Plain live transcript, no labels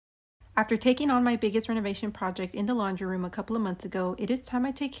After taking on my biggest renovation project in the laundry room a couple of months ago, it is time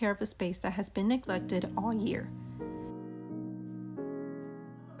I take care of a space that has been neglected all year.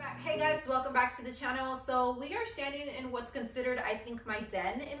 Hey guys, welcome back to the channel. So we are standing in what's considered, I think, my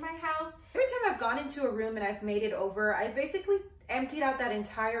den in my house. Every time I've gone into a room and I've made it over, I've basically emptied out that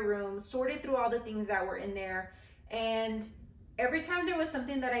entire room, sorted through all the things that were in there, and every time there was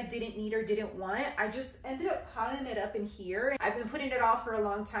something that I didn't need or didn't want, I just ended up piling it up in here. I've been putting it off for a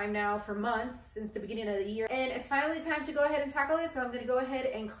long time now, for months, since the beginning of the year. And it's finally time to go ahead and tackle it. So I'm gonna go ahead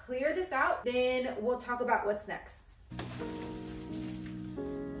and clear this out. Then we'll talk about what's next.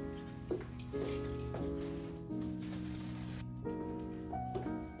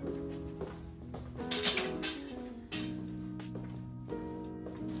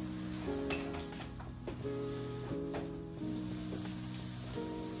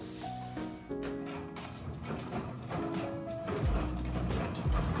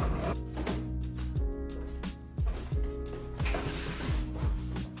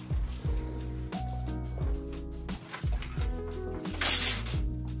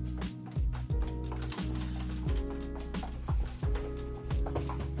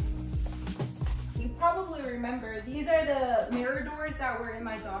 Probably remember, these are the mirror doors that were in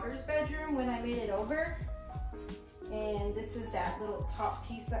my daughter's bedroom when I made it over. And this is that little top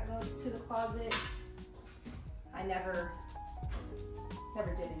piece that goes to the closet. I never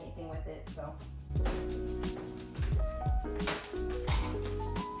did anything with it, so.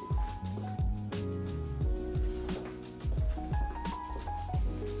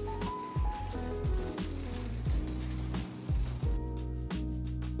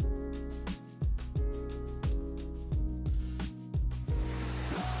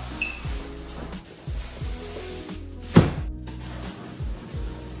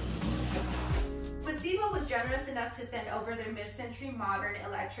 Fezibo was generous enough to send over their mid-century modern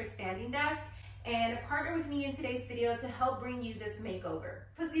electric standing desk and partner with me in today's video to help bring you this makeover.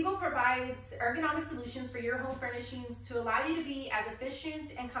 Fezibo provides ergonomic solutions for your home furnishings to allow you to be as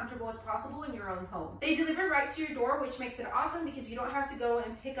efficient and comfortable as possible in your own home. They deliver right to your door, which makes it awesome because you don't have to go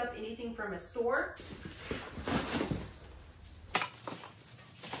and pick up anything from a store.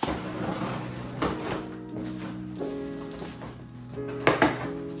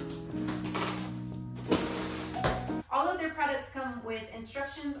 Products come with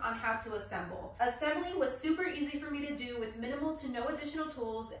instructions on how to assemble. Assembling was super easy for me to do with minimal to no additional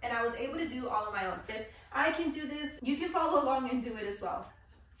tools, and I was able to do all on my own. If I can do this, you can follow along and do it as well.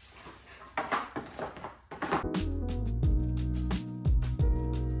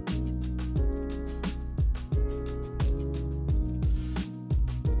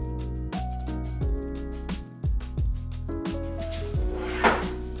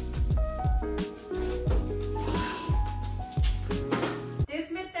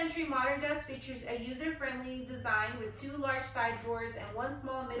 Modern desk features a user-friendly design with 2 large side drawers and 1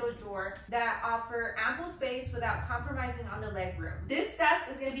 small middle drawer that offer ample space without compromising on the leg room. This desk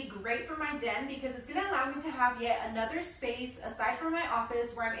is going to be great for my den because it's going to allow me to have yet another space aside from my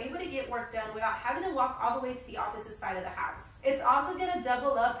office where I'm able to get work done without having to walk all the way to the opposite side of the house. It's also going to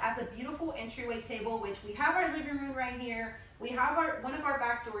double up as a beautiful entryway table, which we have our living room right here. We have one of our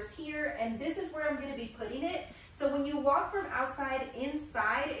back doors here, and this is where I'm going to be putting it. So when you walk from outside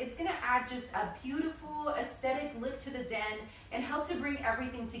inside, it's going to add just a beautiful aesthetic look to the den and help to bring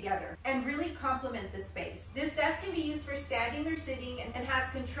everything together and really complement the space. This desk can be used for standing or sitting and has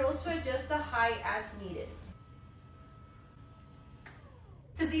controls to adjust the height as needed.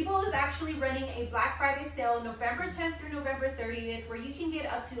 Fezibo is actually running a Black Friday sale November 10th through November 30th where you can get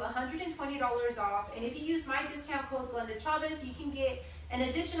up to $120 off, and if you use my discount code Glenda Chavez, you can get an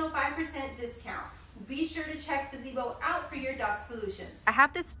additional 5% discount. Be sure to check Fezibo out for your desk solutions. I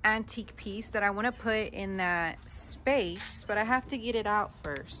have this antique piece that I want to put in that space, but I have to get it out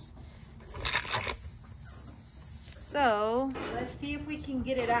first. So let's see if we can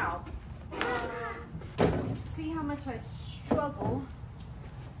get it out. Let's see how much I struggle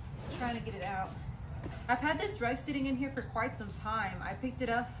trying to get it out. I've had this rug sitting in here for quite some time. I picked it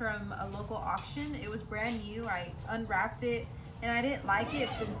up from a local auction. It was brand new. I unwrapped it and I didn't like it.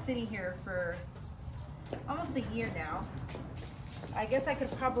 It's been sitting here for almost a year now. I guess I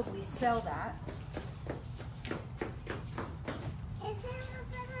could probably sell that.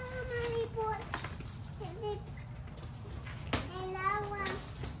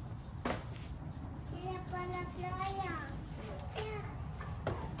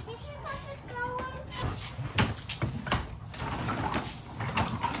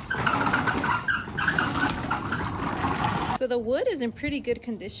 So the wood is in pretty good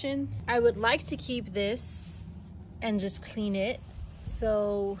condition. I would like to keep this and just clean it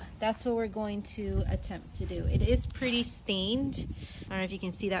So that's what we're going to attempt to do. It is pretty stained. I don't know if you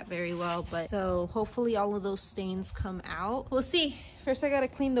can see that very well, but so hopefully all of those stains come out. We'll see. First I gotta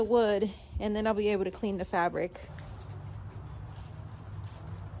clean the wood and then I'll be able to clean the fabric.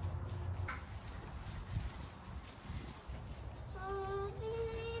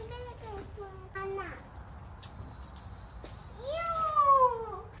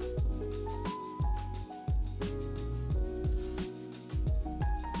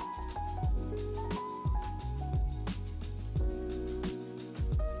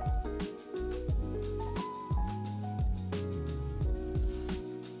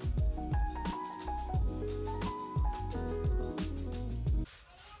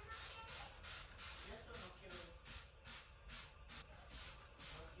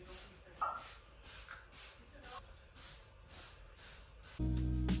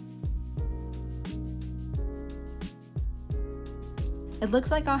 It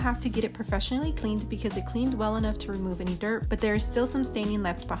looks like I'll have to get it professionally cleaned because it cleaned well enough to remove any dirt, but there is still some staining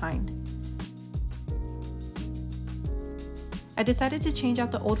left behind. I decided to change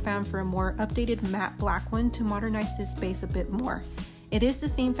out the old fan for a more updated matte black one to modernize this space a bit more. It is the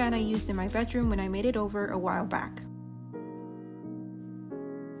same fan I used in my bedroom when I made it over a while back.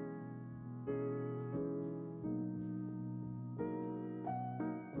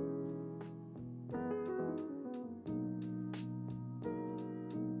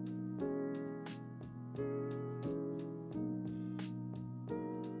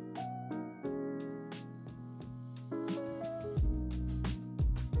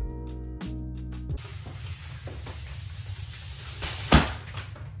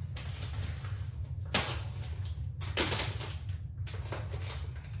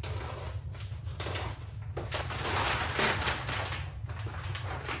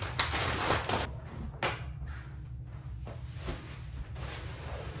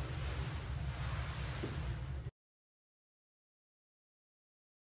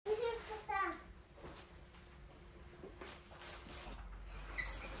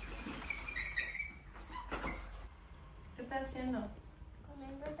 ¿Qué estás haciendo?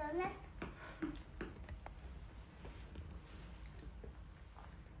 Comiendo donas.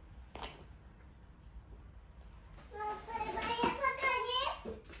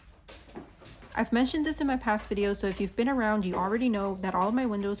 I've mentioned this in my past videos, so if you've been around, you already know that all of my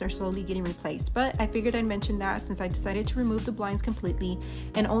windows are slowly getting replaced, but I figured I'd mention that since I decided to remove the blinds completely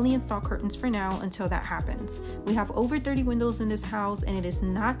and only install curtains for now until that happens. We have over 30 windows in this house and it is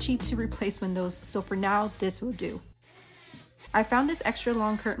not cheap to replace windows, so for now, this will do. I found this extra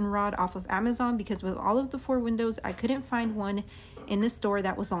long curtain rod off of Amazon because with all of the 4 windows, I couldn't find one in the store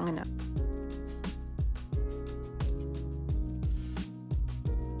that was long enough.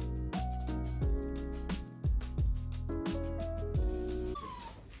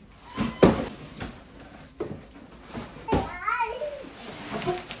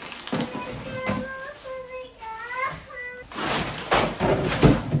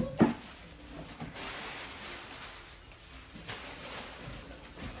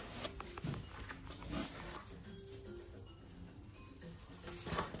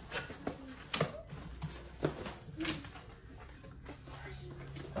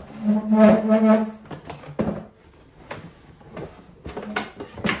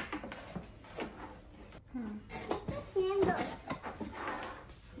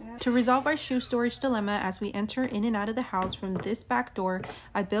 To resolve our shoe storage dilemma as we enter in and out of the house from this back door,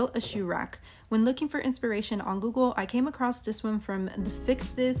 I built a shoe rack. When looking for inspiration on Google, I came across this one from the Fix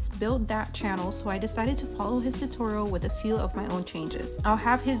This, Build That channel, so I decided to follow his tutorial with a few of my own changes. I'll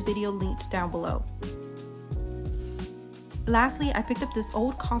have his video linked down below. Lastly, I picked up this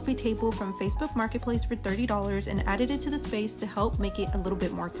old coffee table from Facebook Marketplace for $30 and added it to the space to help make it a little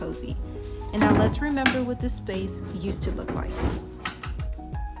bit more cozy. And now let's remember what this space used to look like.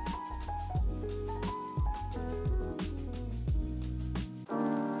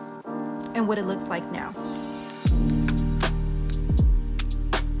 And what it looks like now.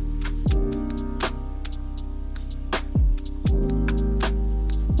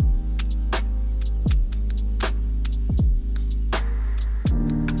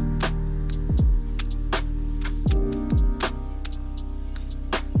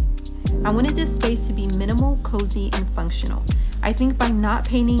 I wanted this space to be minimal, cozy, and functional. I think by not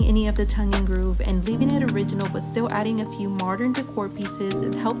painting any of the tongue and groove and leaving it original but still adding a few modern decor pieces,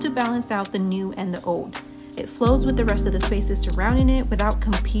 it helped to balance out the new and the old. It flows with the rest of the spaces surrounding it without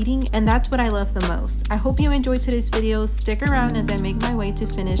competing, and that's what I love the most. I hope you enjoyed today's video. Stick around as I make my way to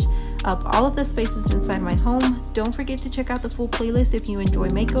finish up all of the spaces inside my home. Don't forget to check out the full playlist if you enjoy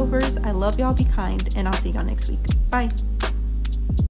makeovers. I love y'all, be kind, and I'll see y'all next week. Bye!